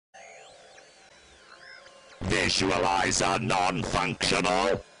visualizer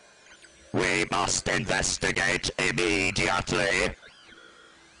non-functional. We must investigate immediately.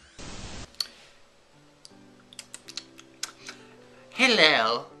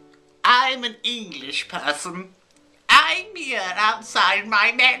 Hello, I'm an English person. I'm here outside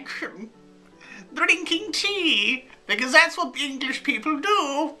my mansion, drinking tea, because that's what English people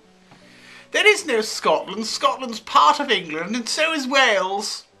do. There is no Scotland. Scotland's part of England, and so is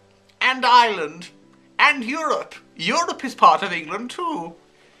Wales, and Ireland, and Europe. Europe is part of England too.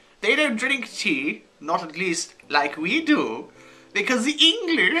 They don't drink tea, not at least like we do, because the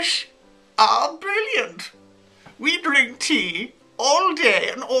English are brilliant. We drink tea all day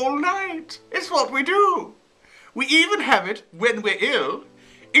and all night. It's what we do. We even have it, when we're ill,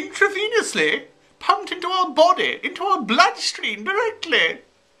 intravenously pumped into our body, into our bloodstream directly.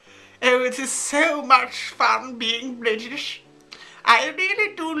 Oh, it is so much fun being British. I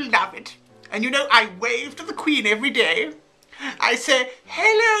really do love it. And you know, I wave to the Queen every day. I say,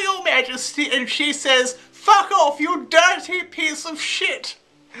 "Hello, Your Majesty," and she says, "Fuck off, you dirty piece of shit."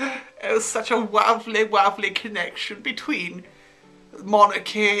 Oh, such a lovely, lovely connection between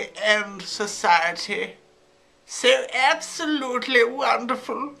monarchy and society. So absolutely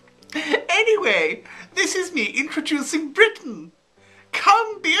wonderful. Anyway, this is me introducing Britain.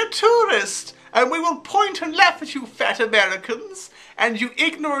 Come be a tourist, and we will point and laugh at you fat Americans, and you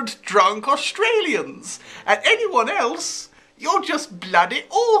ignorant drunk Australians, and anyone else. You're just bloody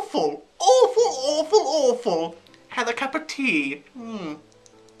awful. Awful, awful, awful. Have a cup of tea.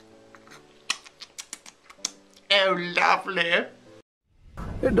 Oh, lovely.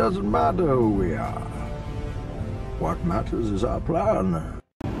 It doesn't matter who we are. What matters is our plan.